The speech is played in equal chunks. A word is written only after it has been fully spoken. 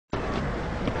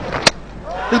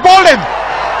He's bowled him.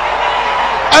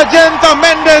 Ajantha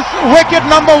Mendis, wicket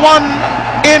number 1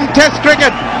 in Test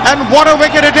cricket. And what a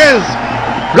wicket it is.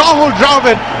 Rahul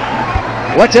Dravid.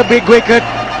 What a big wicket.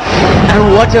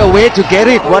 And what a way to get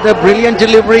it. What a brilliant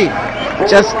delivery.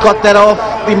 Just got that off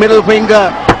the middle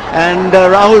finger. And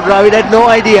Rahul Dravid had no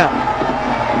idea.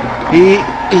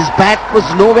 His bat was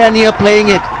nowhere near playing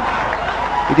it.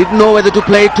 He didn't know whether to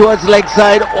play it towards leg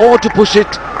side or to push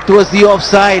it towards the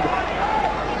offside.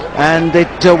 And it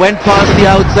went past the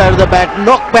outside of the bat,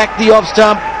 knocked back the off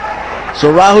stump.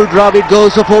 So Rahul Dravid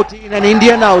goes for 14 and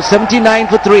India now 79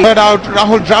 for 3. Third out,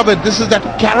 Rahul Dravid. This is that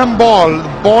carom ball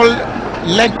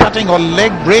leg cutting or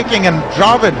leg breaking, and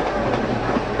Dravid,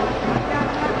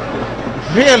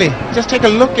 really, just take a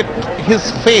look at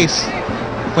his face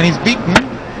when he's beaten.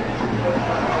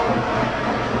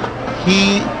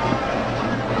 He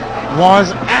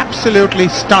was absolutely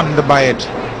stunned by it.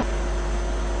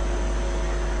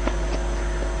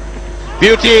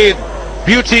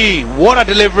 Beauty, what a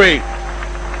delivery.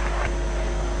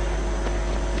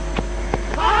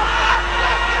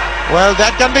 Well,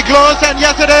 that can be close, and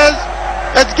yes it is.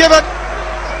 It's given,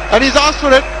 and he's asked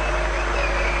for it.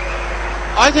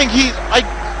 I think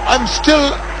I'm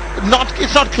still not,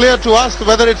 it's not clear to us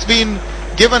whether it's been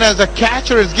given as a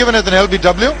catch or it's given as an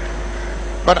LBW.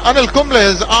 But Anil Kumble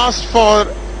has asked for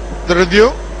the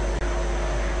review.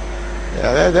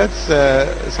 Yeah,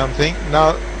 that's something.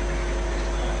 Now,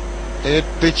 it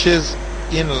pitches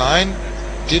in line.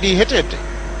 Did he hit it?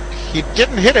 He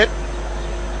didn't hit it.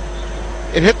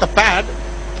 It hit the pad.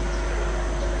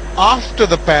 After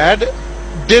the pad,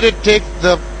 did it take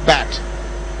the bat?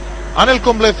 Anil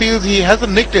Kumble feels he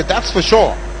hasn't nicked it, that's for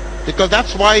sure. Because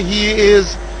that's why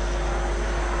he's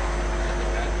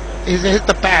hit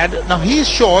the pad. Now he's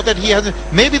sure that he hasn't.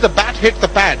 Maybe the bat hit the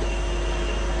pad.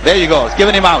 There you go, it's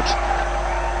given him out.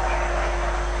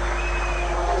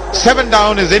 7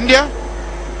 down is India,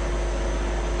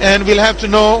 and we'll have to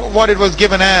know what it was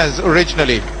given as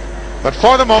originally. But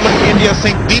for the moment, India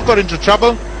sink deeper into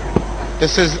trouble.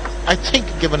 This is, I think,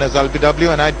 given as LBW,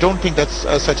 and I don't think that's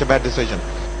such a bad decision.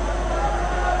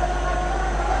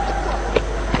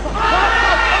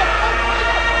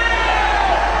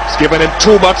 It's given him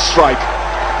too much strike.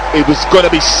 It was going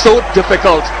to be so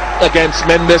difficult against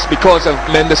Mendis because of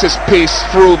Mendis's pace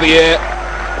through the air.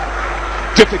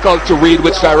 Difficult to read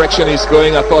which direction he's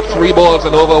going. I thought 3 balls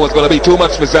and over was going to be too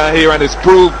much for Zahir, and it's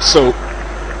proved so.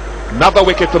 Another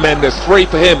wicket for Mendis, 3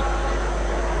 for him.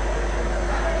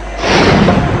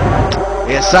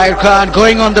 Yes, Zahir Khan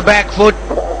going on the back foot.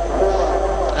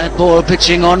 That ball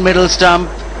pitching on middle stump,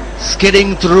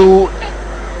 skidding through,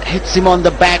 hits him on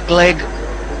the back leg,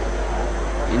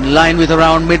 in line with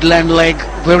around midland leg,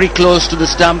 very close to the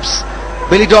stumps.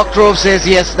 Billy Doctorow says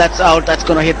yes, that's out, that's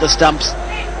going to hit the stumps.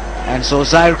 And so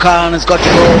Zahir Khan has got to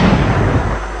go.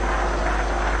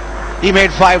 He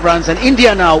made 5 runs, and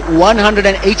India now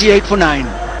 188 for 9.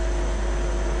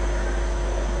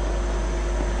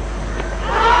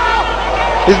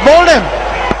 He's bowled him.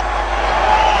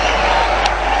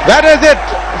 That is it.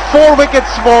 4 wickets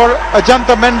for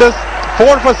Ajantha Mendis.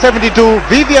 4 for 72.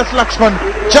 VVS Lakshman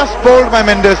just bowled by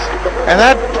Mendis, and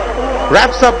that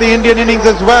wraps up the Indian innings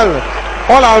as well.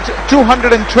 All out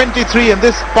 223, and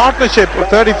this partnership of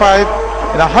 35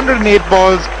 and 108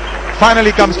 balls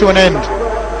finally comes to an end.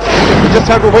 We just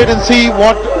have to wait and see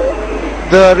what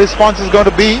the response is going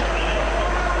to be.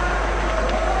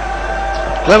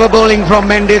 Clever bowling from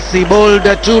Mendis. He bowled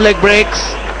 2 leg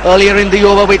breaks earlier in the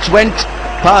over, which went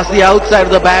past the outside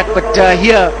of the bat, but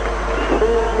here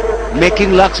making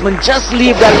Lakshman just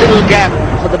leave that little gap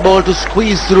for the ball to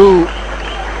squeeze through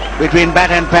between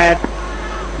bat and pad.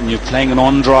 You're playing an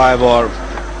on drive, or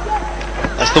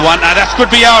that's the one. That could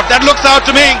be out. That looks out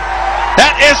to me.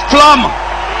 That is plumb.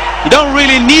 You don't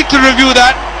really need to review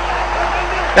that.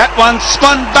 That one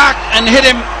spun back and hit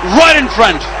him right in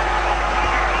front.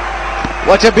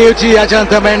 What a beauty,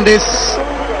 Ajantha Mendis,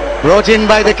 brought in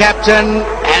by the captain,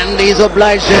 and he's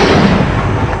obliged him.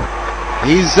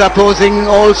 He's posing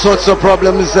all sorts of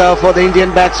problems for the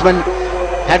Indian batsman.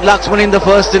 Had Lakshman in the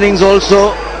first innings also,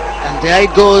 and there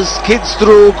it goes, skids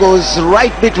through, goes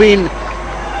right between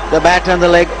the bat and the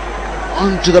leg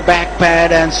onto the back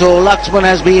pad, and so Lakshman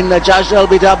has been judged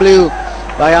LBW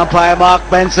by umpire Mark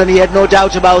Benson. He had no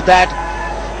doubt about that.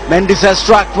 Mendis has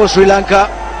struck for Sri Lanka.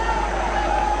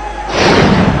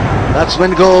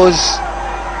 Lakshman goes,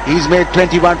 he's made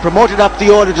 21, promoted up the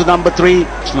order to number 3.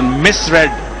 Lakshman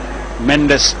misread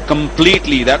Mendis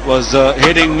completely. That was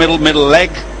hitting middle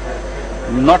leg.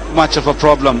 Not much of a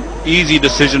problem. Easy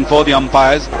decision for the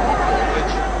umpires.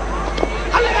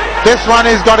 This one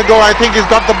he's got to go. I think he's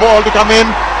got the ball to come in.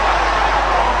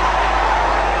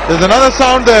 There's another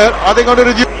sound there. Are they going to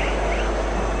reduce?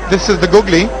 This is the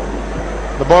googly.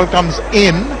 The ball comes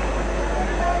in.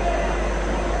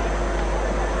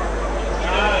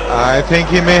 I think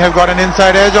he may have got an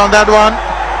inside edge on that one.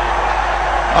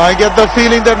 I get the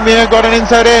feeling that may have got an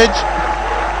inside edge.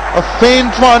 A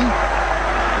faint one,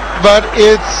 but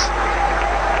it's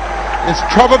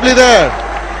probably there.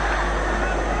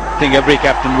 I think every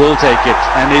captain will take it,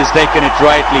 and he's taken it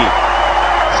rightly.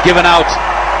 He's given out.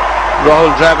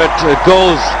 Rahul Dravid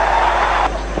goes.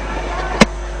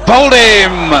 Bowled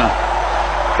him.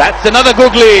 That's another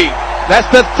googly. That's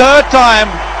the third time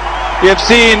we have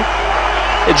seen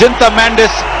Ajantha Mendis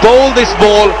bowl this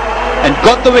ball and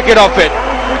got the wicket off it.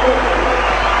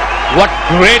 What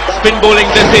great spin bowling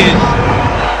this is.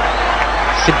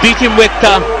 She beat him with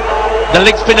the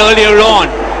leg spin earlier on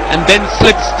and then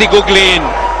slips the googly in.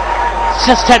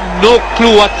 Just had no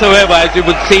clue whatsoever. As you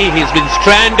would see, he's been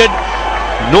stranded.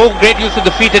 No great use of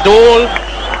the feet at all.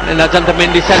 And Ajantha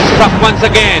Mendis has struck once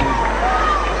again.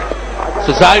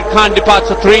 So Zahir Khan departs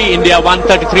for 3, India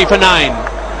 133 for 9.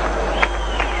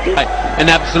 An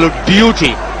absolute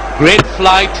beauty. Great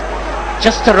flight,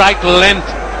 just the right length,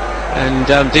 and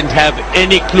didn't have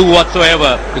any clue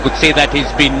whatsoever. You could say that he's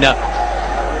been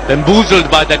bamboozled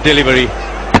by that delivery.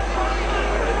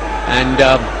 And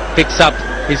picks up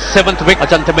his 7th wicket.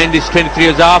 Ajantha Mendis, 23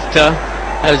 years after,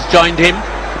 has joined him.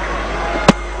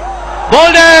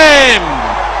 Bowled him!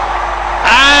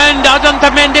 And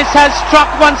Ajantha Mendis has struck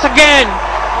once again.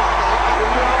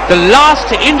 The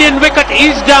last Indian wicket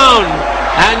is down,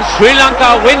 and Sri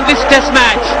Lanka win this test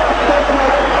match.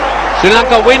 Sri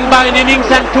Lanka win by an innings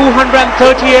and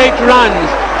 238 runs.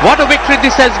 What a victory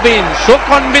this has been. So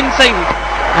convincing.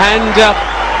 And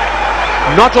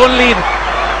not only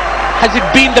has it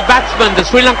been the batsmen, the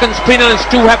Sri Lankan spinners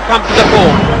too have come to the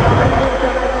fore.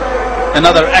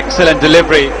 Another excellent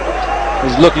delivery.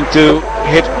 He's looking to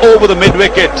hit over the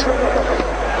mid-wicket.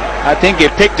 I think he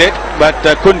picked it, but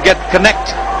couldn't get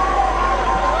connect.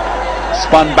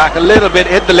 Spun back a little bit,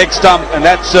 hit the leg stump, and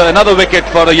that's another wicket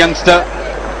for the youngster.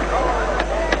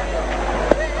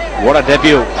 What a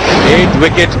debut. 8th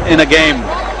wicket in a game.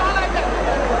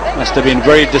 Must have been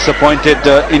very disappointed.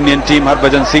 Indian team.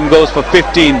 Harbhajan Singh goes for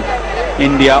 15.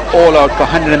 India all out for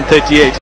 138.